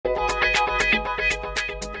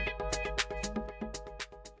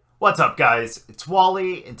What's up, guys? It's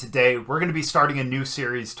Wally, and today we're going to be starting a new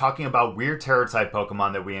series talking about weird Tera-type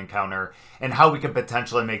Pokemon that we encounter and how we can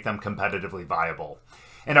potentially make them competitively viable.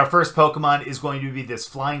 And our first Pokemon is going to be this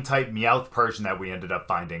Flying Type Meowth Persian that we ended up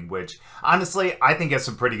finding, which, honestly, I think has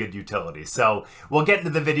some pretty good utility. So, we'll get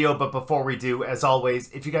into the video, but before we do, as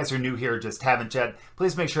always, if you guys are new here or just haven't yet,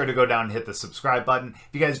 please make sure to go down and hit the subscribe button. If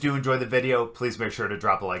you guys do enjoy the video, please make sure to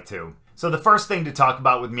drop a like too. So the first thing to talk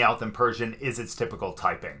about with Meowth and Persian is its typical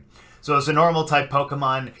typing. So as a normal type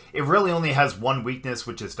Pokemon, it really only has one weakness,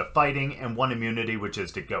 which is to fighting, and one immunity, which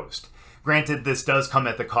is to ghost. Granted, this does come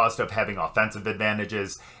at the cost of having offensive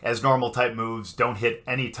advantages, as normal type moves don't hit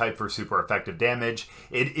any type for super effective damage.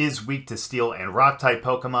 It is weak to steel and rock type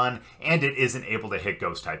Pokemon, and it isn't able to hit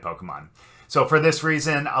ghost type Pokemon. So for this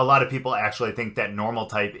reason, a lot of people actually think that normal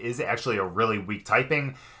type is actually a really weak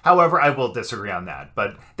typing. However, I will disagree on that,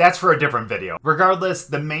 but that's for a different video. Regardless,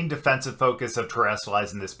 the main defensive focus of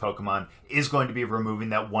Terastallize in this Pokemon is going to be removing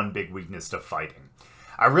that one big weakness to fighting.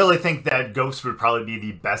 I really think that Ghost would probably be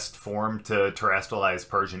the best form to Terastallize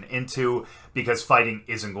Persian into, because fighting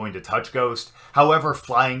isn't going to touch Ghost. However,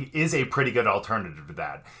 flying is a pretty good alternative to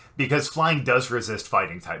that, because flying does resist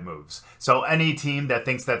fighting type moves. So any team that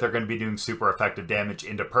thinks that they're going to be doing super effective damage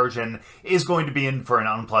into Persian is going to be in for an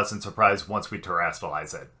unpleasant surprise once we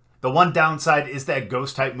Terastallize it. The one downside is that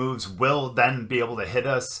Ghost type moves will then be able to hit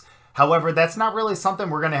us. However, that's not really something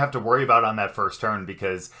we're going to have to worry about on that first turn,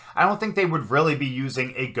 because I don't think they would really be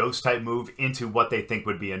using a Ghost type move into what they think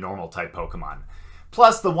would be a normal type Pokemon.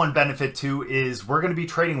 Plus, the one benefit too is we're going to be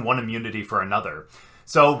trading one immunity for another.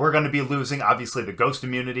 So we're going to be losing, obviously, the Ghost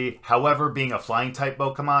immunity. However, being a Flying type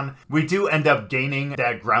Pokemon, we do end up gaining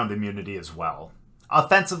that Ground immunity as well.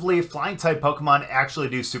 Offensively, Flying type Pokemon actually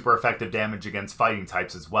do super effective damage against fighting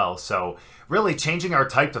types as well, so really changing our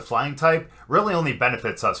type to Flying type really only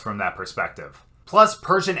benefits us from that perspective. Plus,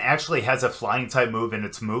 Persian actually has a Flying type move in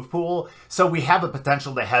its move pool, so we have a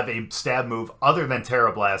potential to have a stab move other than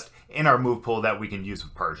Tera Blast in our move pool that we can use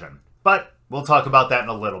with Persian. But we'll talk about that in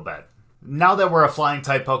a little bit. Now that we're a Flying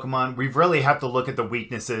type Pokemon, we really have to look at the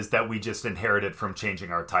weaknesses that we just inherited from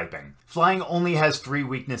changing our typing. Flying only has 3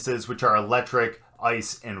 weaknesses, which are Electric,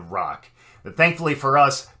 Ice, and Rock. But thankfully for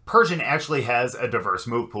us, Persian actually has a diverse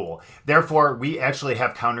move pool. Therefore, we actually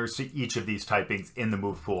have counters to each of these typings in the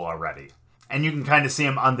move pool already. And you can kind of see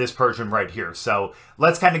them on this Persian right here. So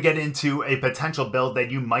let's kind of get into a potential build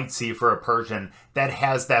that you might see for a Persian that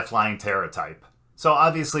has that Flying Tera type. So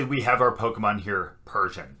obviously we have our Pokemon here,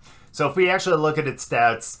 Persian. So if we actually look at its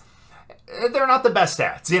stats, they're not the best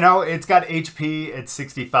stats, you know? It's got HP at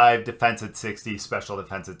 65, defense at 60, special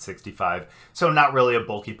defense at 65, so not really a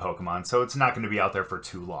bulky Pokemon, so it's not going to be out there for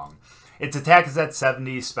too long. Its attack is at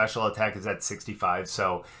 70, special attack is at 65,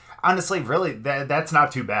 so honestly, really, that's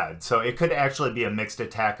not too bad. So it could actually be a mixed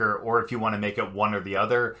attacker, or if you want to make it one or the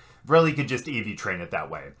other, really you could just EV train it that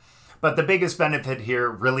way. But the biggest benefit here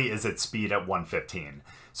really is its speed at 115.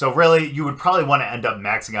 So really, you would probably want to end up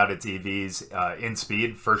maxing out its EVs in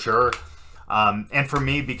speed, for sure. And for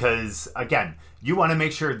me, because, again, you want to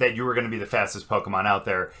make sure that you are going to be the fastest Pokemon out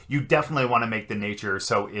there, you definitely want to make the nature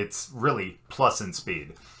so it's really plus in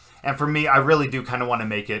speed. And for me, I really do kind of want to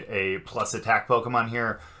make it a plus attack Pokemon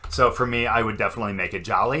here. So for me, I would definitely make it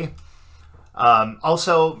Jolly.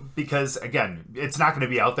 Also, because, again, it's not going to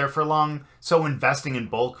be out there for long, so investing in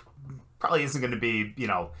bulk probably isn't going to be, you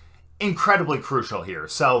know, incredibly crucial here.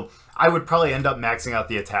 So I would probably end up maxing out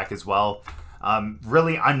the attack as well.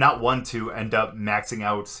 Really, I'm not one to end up maxing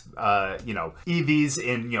out, you know, EVs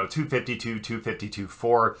in, 252, 252,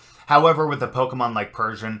 4. However, with a Pokemon like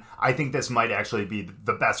Persian, I think this might actually be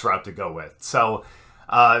the best route to go with. So,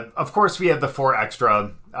 of course, we have the 4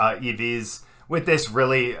 extra EVs. With this,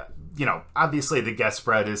 really, you know, obviously the guess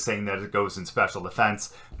spread is saying that it goes in special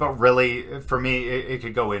defense, but really, for me, it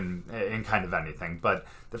could go in kind of anything. But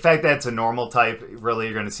the fact that it's a normal type, really,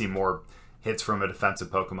 you're going to see more hits from a defensive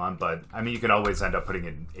Pokemon, but I mean, you can always end up putting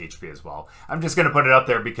in HP as well. I'm just going to put it up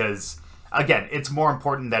there because, again, it's more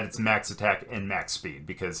important that it's max attack and max speed,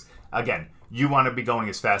 because, again, you want to be going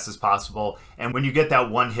as fast as possible, and when you get that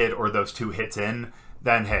 1 hit or those 2 hits in,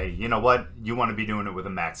 then hey, you know what? You want to be doing it with a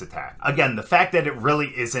max attack. Again, the fact that it really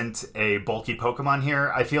isn't a bulky Pokemon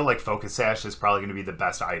here, I feel like Focus Sash is probably going to be the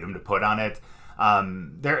best item to put on it.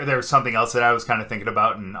 There's something else that I was kind of thinking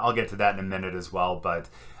about, and I'll get to that in a minute as well, but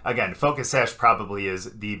again, Focus Sash probably is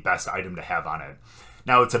the best item to have on it.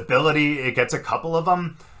 Now, its ability, it gets a couple of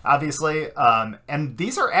them, obviously, and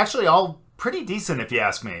these are actually all pretty decent if you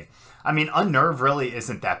ask me. I mean, Unnerve really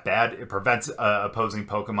isn't that bad. It prevents opposing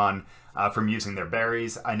Pokemon from using their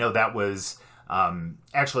berries. I know that was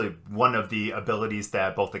Actually, one of the abilities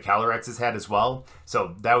that both the Calyrexes had as well.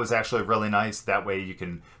 So that was actually really nice. That way you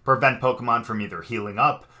can prevent Pokemon from either healing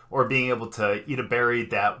up or being able to eat a berry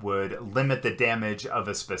that would limit the damage of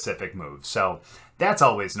a specific move. So that's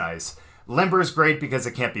always nice. Limber is great because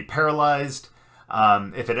it can't be paralyzed.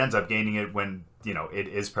 If it ends up gaining it when, it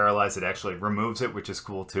is paralyzed, it actually removes it, which is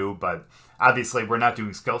cool too. But obviously we're not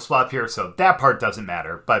doing skill swap here, so that part doesn't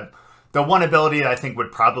matter. But the one ability that I think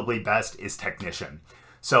would probably best is Technician.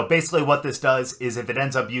 So basically what this does is if it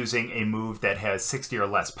ends up using a move that has 60 or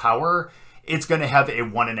less power, it's going to have a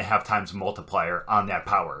 1.5 times multiplier on that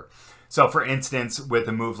power. So for instance, with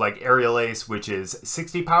a move like Aerial Ace, which is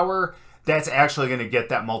 60 power, that's actually going to get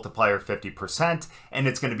that multiplier 50%, and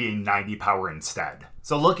it's going to be a 90 power instead.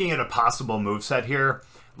 So looking at a possible moveset here,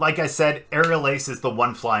 like I said, Aerial Ace is the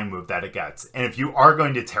one flying move that it gets. And if you are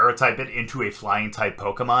going to Tera type it into a flying type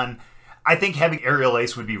Pokemon, I think having Aerial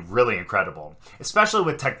Ace would be really incredible, especially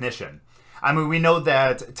with Technician. I mean, we know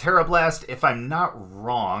that Tera Blast, if I'm not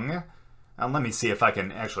wrong, let me see if I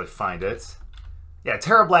can actually find it. Yeah,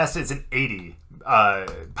 Tera Blast is an 80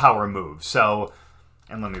 power move. So,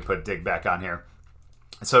 and let me put Dig back on here.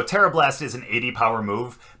 So Tera Blast is an 80 power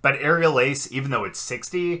move, but Aerial Ace, even though it's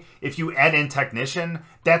 60, if you add in Technician,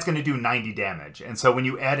 that's going to do 90 damage. And so when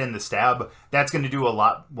you add in the Stab, that's going to do a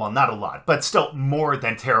lot, well, not a lot, but still more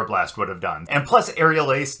than Tera Blast would have done. And plus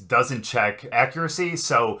Aerial Ace doesn't check accuracy,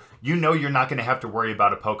 so you're not going to have to worry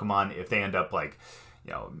about a Pokemon if they end up like,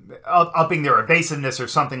 upping their evasiveness or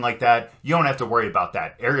something like that. You don't have to worry about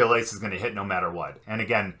that. Aerial Ace is going to hit no matter what. And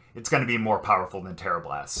again, it's going to be more powerful than Tera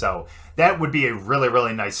Blast. So that would be a really,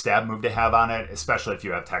 really nice stab move to have on it, especially if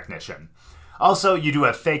you have Technician. Also, you do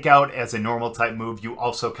have Fake Out as a normal type move. You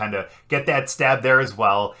also kind of get that stab there as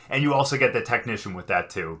well. And you also get the Technician with that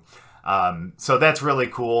too. So that's really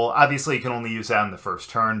cool. Obviously, you can only use that on the first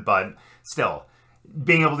turn, but still,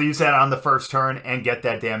 being able to use that on the first turn and get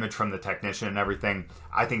that damage from the Technician and everything,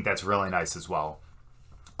 I think that's really nice as well.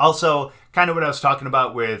 Also, kind of what I was talking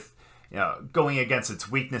about with going against its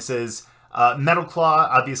weaknesses, Metal Claw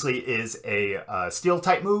obviously is a Steel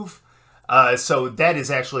type move, so that is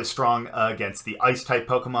actually strong against the Ice type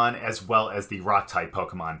Pokemon as well as the Rock type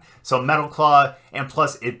Pokemon. So Metal Claw, and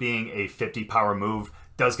plus it being a 50 power move,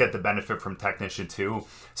 does get the benefit from Technician too.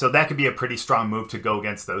 So that could be a pretty strong move to go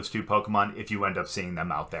against those two Pokemon if you end up seeing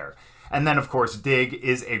them out there. And then of course Dig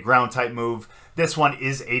is a ground type move. This one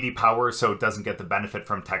is 80 power, so it doesn't get the benefit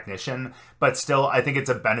from Technician, but still I think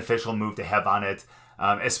it's a beneficial move to have on it,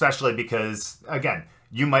 especially because, again,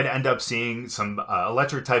 you might end up seeing some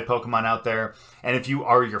electric type Pokemon out there, and if you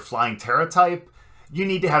are your flying Tera type, you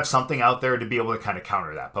need to have something out there to be able to kind of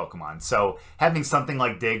counter that Pokemon. So having something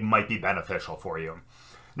like Dig might be beneficial for you.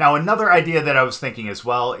 Now, another idea that I was thinking as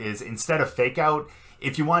well is instead of Fake Out,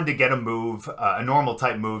 if you wanted to get a move, a normal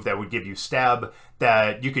type move that would give you Stab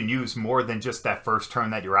that you can use more than just that first turn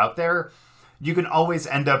that you're out there, you can always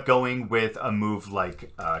end up going with a move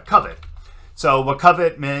like Covet. So what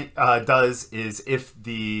Covet does is if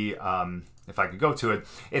I could go to it,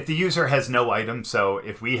 if the user has no item, so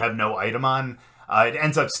if we have no item on, it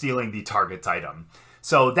ends up stealing the target's item.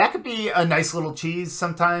 So that could be a nice little cheese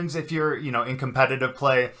sometimes if you're, in competitive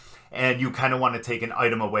play and you kind of want to take an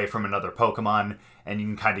item away from another Pokemon and you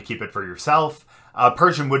can kind of keep it for yourself.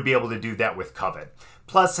 Persian would be able to do that with Covet.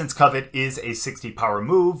 Plus, since Covet is a 60 power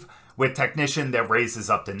move, with Technician that raises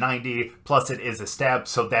up to 90, plus it is a stab,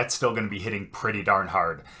 so that's still going to be hitting pretty darn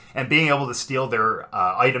hard. And being able to steal their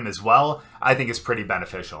item as well, I think is pretty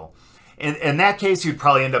beneficial. In that case, you'd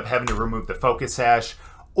probably end up having to remove the Focus Sash,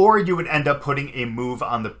 or you would end up putting a move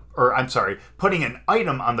on the, putting an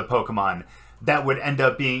item on the Pokemon that would end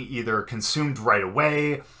up being either consumed right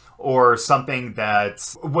away or something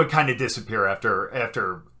that would kind of disappear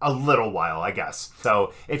after a little while, I guess.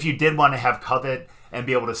 So if you did want to have Covet and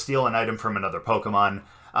be able to steal an item from another Pokemon,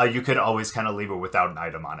 you could always kind of leave it without an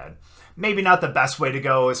item on it. Maybe not the best way to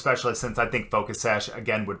go, especially since I think Focus Sash,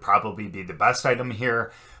 again, would probably be the best item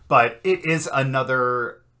here. But it is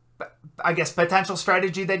another, I guess, potential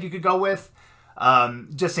strategy that you could go with,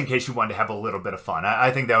 just in case you wanted to have a little bit of fun.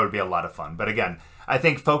 I think that would be a lot of fun. But again, I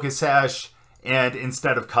think Focus Sash, and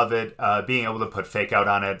instead of Covet, being able to put Fake Out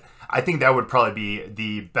on it, I think that would probably be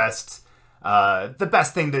the best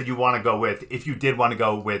thing that you want to go with if you did want to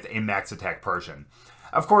go with a max attack Persian.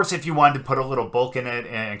 Of course, if you wanted to put a little bulk in it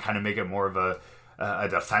and kind of make it more of a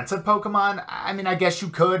defensive Pokemon, I mean, I guess you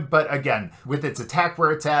could, but again, with its attack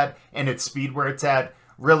where it's at and its speed where it's at,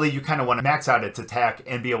 really you kind of want to max out its attack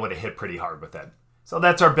and be able to hit pretty hard with it. So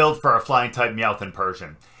that's our build for our Flying Type Meowth and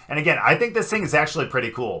Persian. And again, I think this thing is actually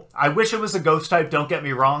pretty cool. I wish it was a ghost type, don't get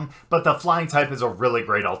me wrong, but the flying type is a really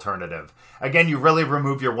great alternative. Again, you really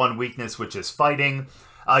remove your one weakness, which is fighting.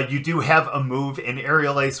 You do have a move in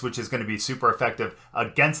Aerial Ace, which is going to be super effective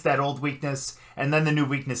against that old weakness. And then the new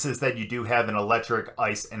weaknesses that you do have in Electric,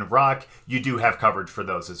 Ice, and Rock, you do have coverage for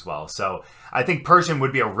those as well. So I think Persian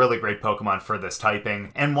would be a really great Pokemon for this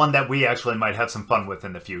typing, and one that we actually might have some fun with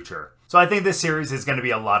in the future. So I think this series is going to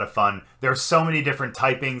be a lot of fun. There are so many different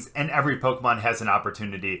typings, and every Pokemon has an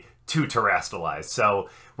opportunity to Terastallize. So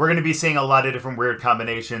we're going to be seeing a lot of different weird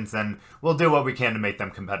combinations, and we'll do what we can to make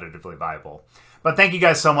them competitively viable. But thank you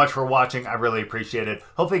guys so much for watching. I really appreciate it.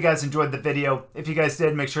 Hopefully you guys enjoyed the video. If you guys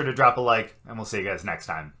did, make sure to drop a like, and we'll see you guys next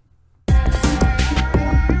time.